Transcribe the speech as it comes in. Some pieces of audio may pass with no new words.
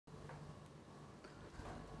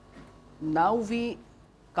Now we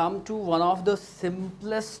come to one of the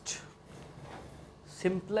simplest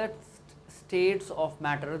states of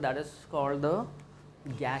matter, that is called the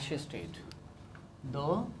gaseous state.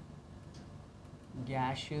 The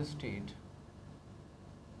gaseous state.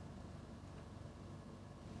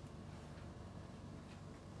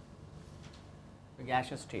 The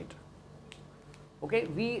gaseous state. Okay,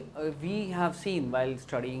 we have seen while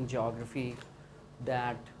studying geography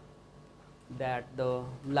that the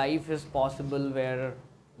life is possible where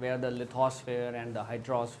the lithosphere and the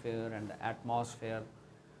hydrosphere and the atmosphere,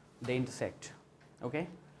 they intersect. Okay,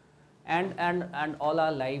 and all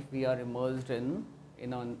our life we are immersed in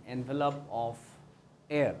an envelope of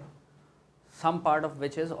air, some part of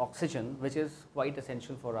which is oxygen, which is quite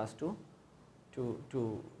essential for us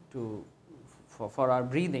for our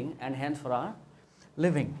breathing and hence for our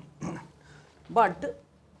living. but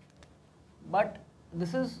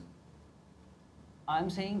this is, I'm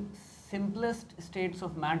saying, simplest states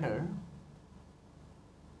of matter,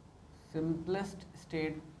 simplest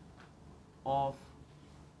state of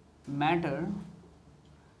matter,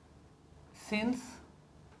 since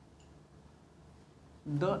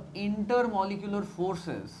the intermolecular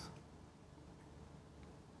forces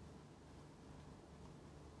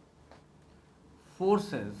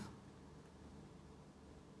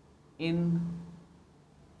in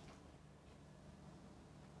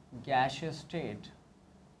gaseous state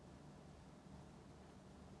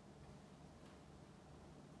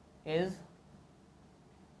is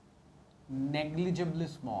negligibly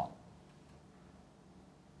small.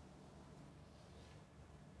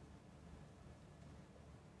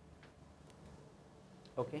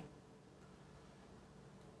 Okay.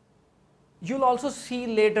 You'll also see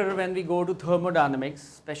later when we go to thermodynamics,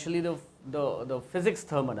 especially the physics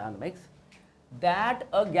thermodynamics, that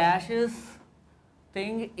a gaseous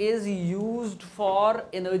thing is used for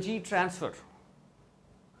energy transfer.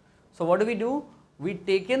 So what do? We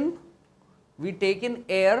take in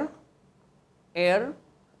air,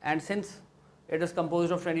 and since it is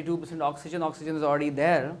composed of 22% oxygen is already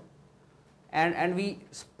there, and we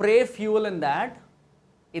spray fuel in that,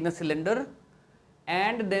 in a cylinder,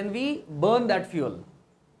 and then we burn that fuel.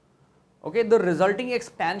 Okay, the resulting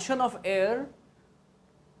expansion of air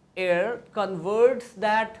converts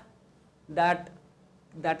that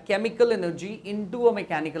chemical energy into a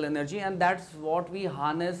mechanical energy, and that's what we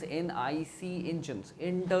harness in IC engines,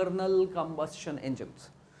 internal combustion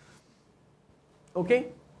engines.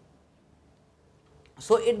 Okay,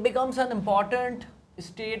 so it becomes an important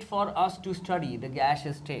state for us to study, the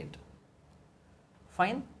gaseous state.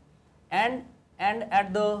 Fine. And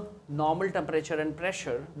at the normal temperature and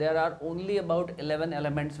pressure, there are only about 11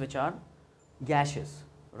 elements which are gaseous,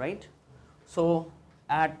 right? So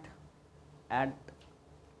at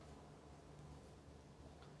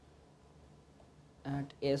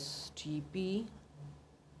STP,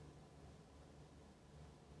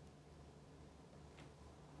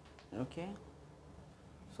 okay,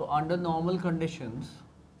 so under normal conditions,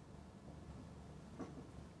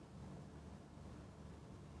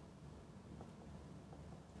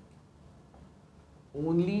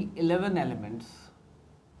 only 11 elements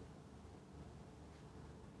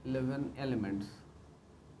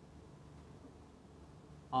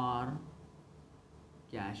are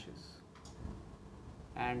gaseous.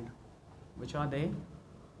 And which are they?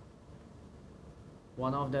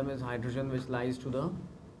 One of them is hydrogen, which lies to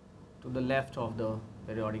the left of the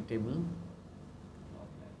periodic table,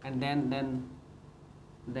 and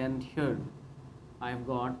then here I've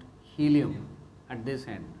got helium at this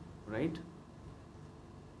end, right?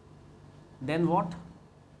 Then what?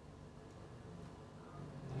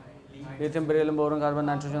 Lithium, beryllium, boron, carbon,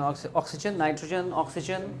 nitrogen, oxygen, nitrogen,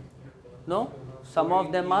 oxygen. No, some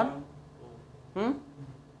of them are.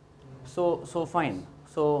 So fine.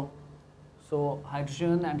 So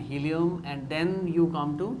hydrogen and helium, and then you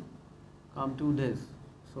come to this.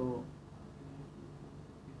 So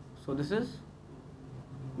this is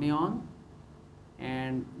neon,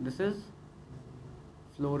 and this is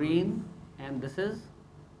fluorine, and this is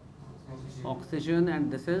oxygen,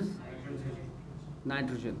 and this is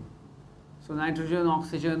nitrogen. So nitrogen,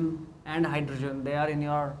 oxygen and hydrogen, they are in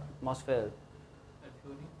your atmosphere.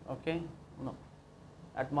 Okay? No.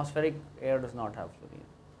 Atmospheric air does not have fluorine.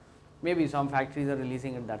 Maybe some factories are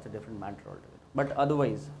releasing it, that's a different matter altogether. But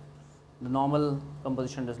otherwise, the normal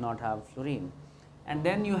composition does not have fluorine. And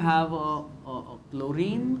then you have a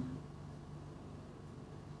chlorine,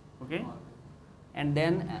 okay, and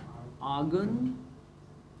then argon,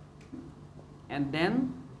 and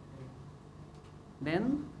then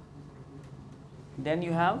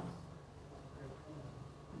you have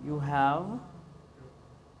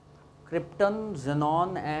krypton,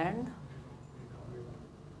 xenon and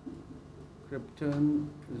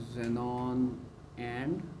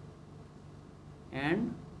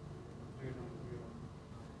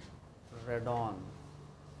radon.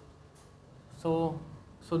 So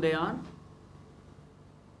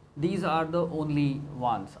these are the only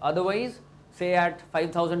ones. Otherwise, say at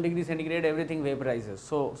 5000 degrees centigrade, everything vaporizes.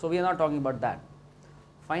 So we are not talking about that.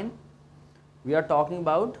 Fine. We are talking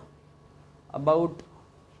about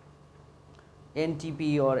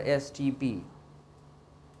NTP or STP.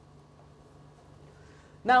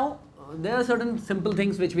 Now, there are certain simple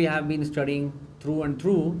things which we have been studying through and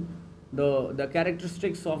through. The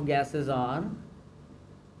characteristics of gases are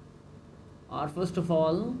first of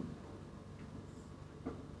all,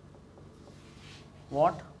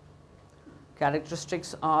 what?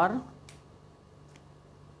 Characteristics are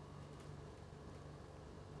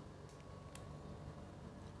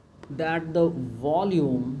that the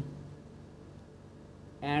volume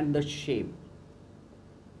and the shape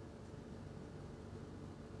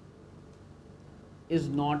is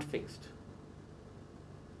not fixed.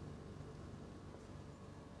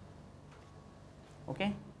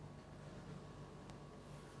 Okay?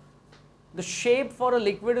 The shape for a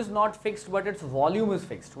liquid is not fixed, but its volume is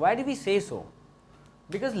fixed. Why do we say so?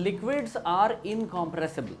 Because liquids are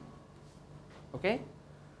incompressible. Okay?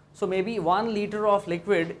 So maybe 1 liter of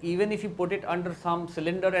liquid, even if you put it under some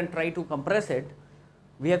cylinder and try to compress it,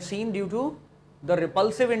 we have seen due to the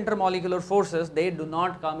repulsive intermolecular forces, they do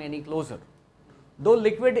not come any closer. Though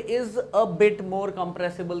liquid is a bit more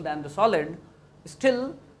compressible than the solid,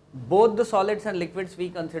 still both the solids and liquids we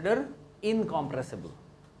consider incompressible.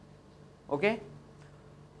 Okay?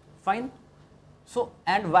 Fine. So,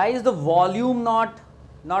 and why is the volume not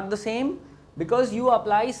the same? Because you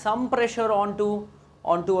apply some pressure onto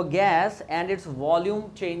a gas and its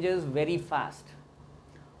volume changes very fast.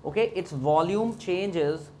 Okay? Its volume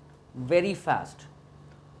changes very fast.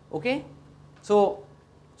 Okay? So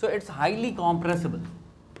it's highly compressible.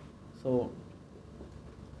 So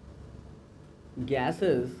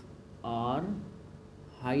gases are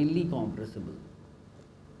highly compressible.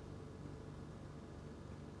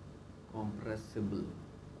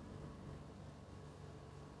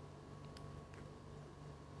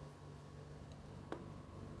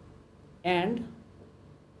 And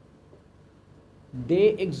they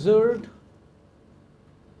exert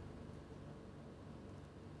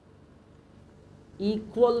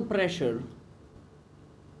equal pressure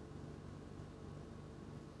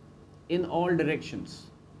in all directions.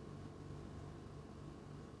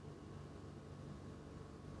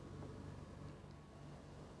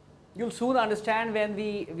 You'll soon understand when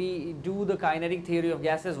we do the kinetic theory of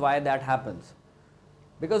gases why that happens.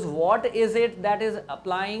 Because what is it that is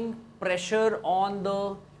applying pressure on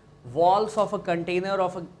the walls of a container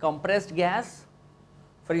of a compressed gas?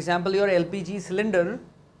 For example, your LPG cylinder,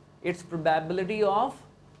 its probability of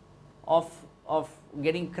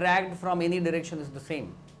getting cracked from any direction is the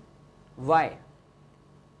same. Why?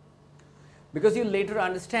 Because you later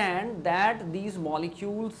understand that these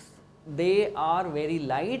molecules, they are very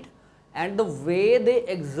light, and the way they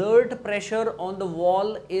exert pressure on the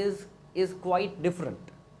wall is quite different.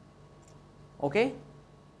 Okay?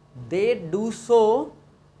 They do so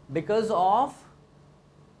because of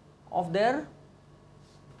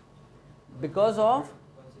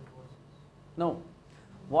no.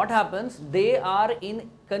 What happens? They are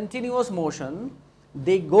in continuous motion.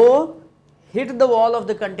 They go, hit the wall of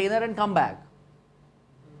the container and come back.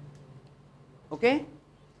 Okay?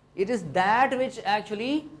 It is that which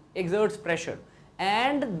actually exerts pressure,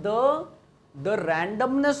 and the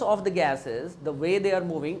randomness of the gases, the way they are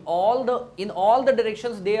moving, in all the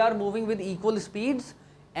directions they are moving with equal speeds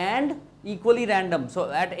and equally random.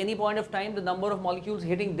 So at any point of time, the number of molecules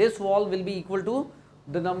hitting this wall will be equal to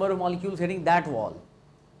the number of molecules hitting that wall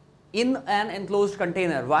in an enclosed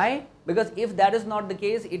container. Why? Because if that is not the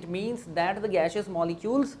case, it means that the gaseous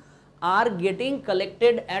molecules are getting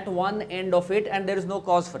collected at one end of it and there is no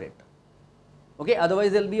cause for it. Okay,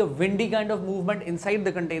 otherwise there will be a windy kind of movement inside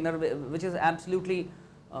the container which is absolutely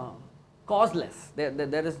causeless.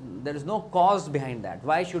 There is no cause behind that.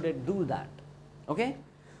 Why should it do that? Okay,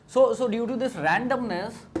 so due to this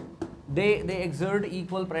randomness, they exert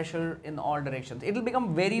equal pressure in all directions. It will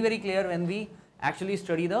become very, very clear when we actually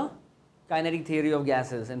study the kinetic theory of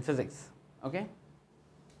gases in physics. Okay,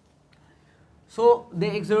 so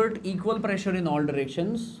they exert equal pressure in all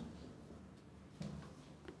directions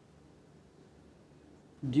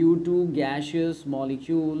due to gaseous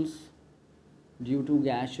molecules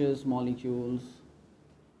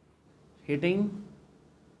hitting,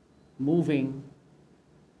 moving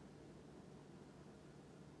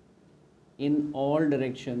in all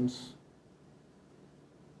directions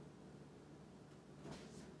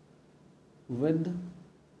with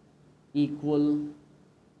equal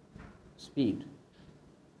speed.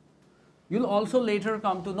 You'll also later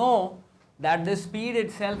come to know that the speed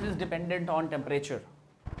itself is dependent on temperature.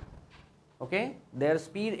 Okay, their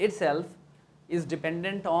speed itself is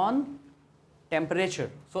dependent on temperature.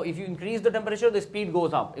 So if you increase the temperature, the speed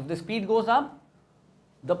goes up. If the speed goes up,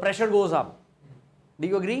 the pressure goes up. Do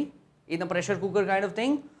you agree? In a pressure cooker kind of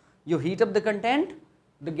thing, you heat up the content,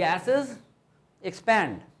 the gases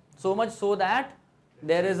expand so much so that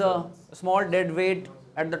there is a small dead weight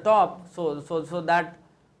at the top, so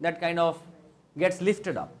that kind of gets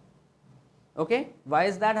lifted up. Okay, why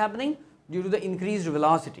is that happening? Due to the increased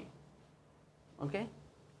velocity. Okay,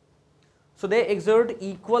 so they exert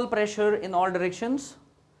equal pressure in all directions.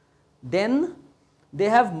 Then they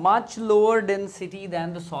have much lower density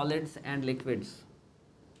than the solids and liquids.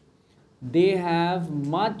 They have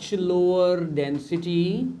much lower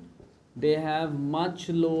density. They have much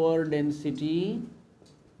lower density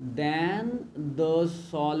than the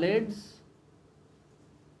solids,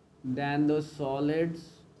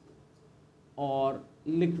 or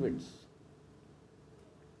liquids.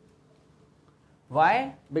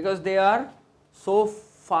 Why? Because they are so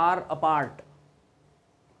far apart.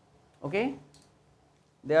 Okay,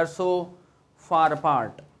 they are so far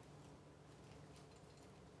apart,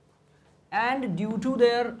 and due to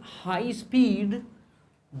their high speed,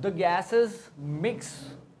 the gases mix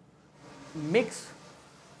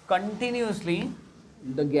continuously.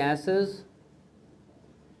 The gases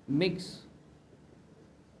mix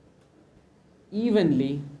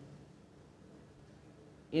evenly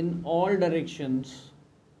in all directions,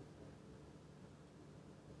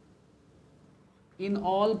 in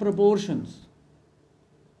all proportions.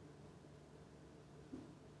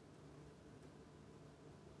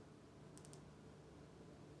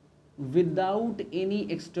 Without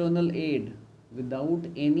any external aid, without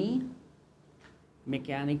any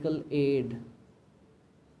mechanical aid.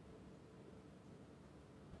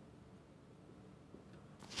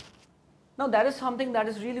 Now that is something that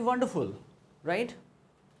is really wonderful, right?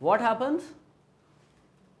 What happens?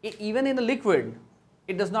 Even in a liquid,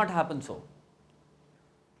 it does not happen so.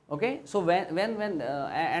 Okay, so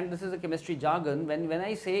and this is a chemistry jargon, when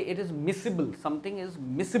I say it is miscible, something is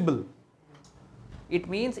miscible, it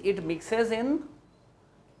means it mixes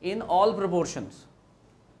in all proportions.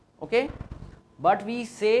 Okay, but we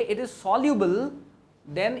say it is soluble,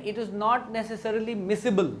 then it is not necessarily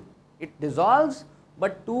miscible. It dissolves,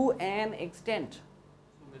 but to an extent.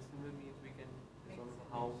 So miscible means we can dissolve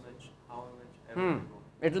how much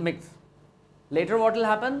It will mix. Later what will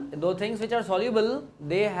happen? Those things which are soluble,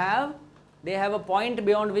 they have a point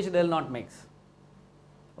beyond which they will not mix.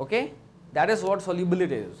 Okay, that is what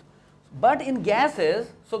solubility is. But in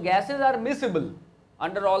gases, so gases are miscible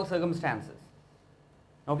under all circumstances.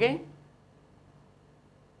 Okay,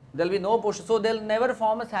 there will be no push, so they will never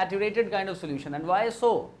form a saturated kind of solution. And why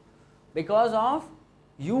so? Because of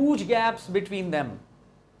huge gaps between them,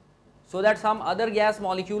 so that some other gas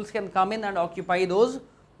molecules can come in and occupy those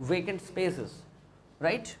vacant spaces,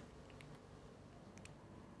 right?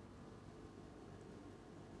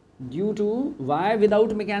 Due to, why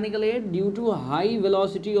without mechanical aid? Due to high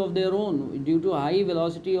velocity of their own, due to high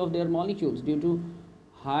velocity of their molecules, due to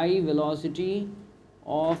high velocity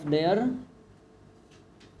of their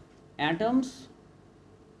atoms,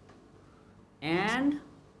 and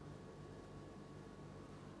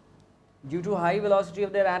due to high velocity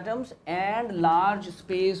of their atoms and large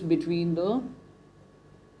space between the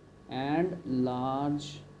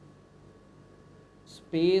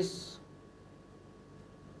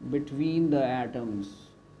atoms.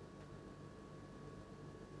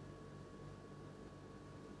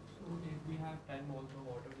 So if we have 10 moles of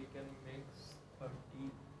water, we can mix 30,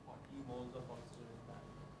 40 moles of oxygen in that.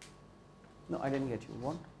 No, I didn't get you.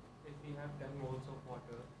 What? If we have 10 moles of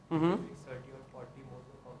water, we Mm-hmm. can mix 30 or 40 moles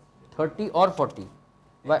of oxygen. 30 or 40?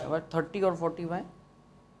 Why 30 or 40? Why?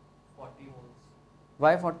 40 moles.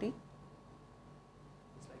 Why 40?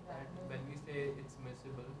 It's like that. When we say it's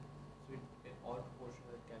miscible, so in all proportions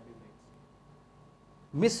it can be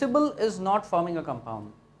mixed. Miscible is not forming a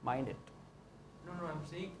compound, mind it. No, I'm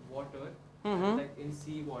saying water. Mm-hmm. Like in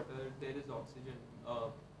sea water, there is oxygen.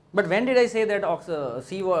 But when did I say that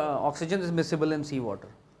oxygen is miscible in seawater?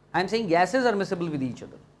 I am saying gases are miscible with each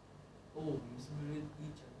other. Oh, miscible with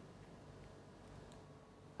each other.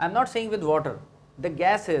 I am not saying with water. The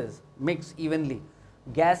gases mix evenly.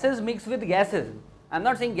 Gases mix with gases. I am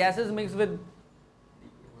not saying gases mix with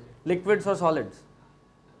liquids or solids.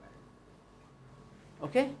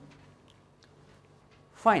 Okay?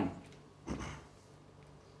 Fine.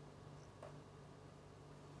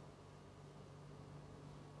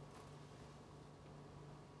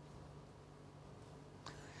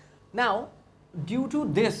 Now, due to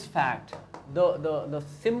this fact, the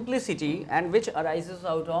simplicity, and which arises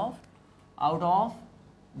out of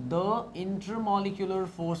the intermolecular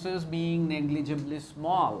forces being negligibly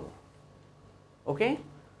small. Okay,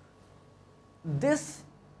 this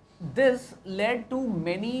led to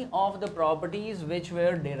many of the properties which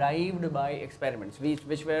were derived by experiments,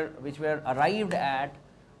 which were arrived at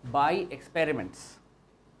by experiments.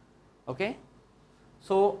 Okay,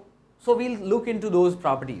 so we'll look into those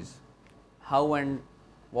properties, how and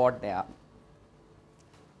what they are.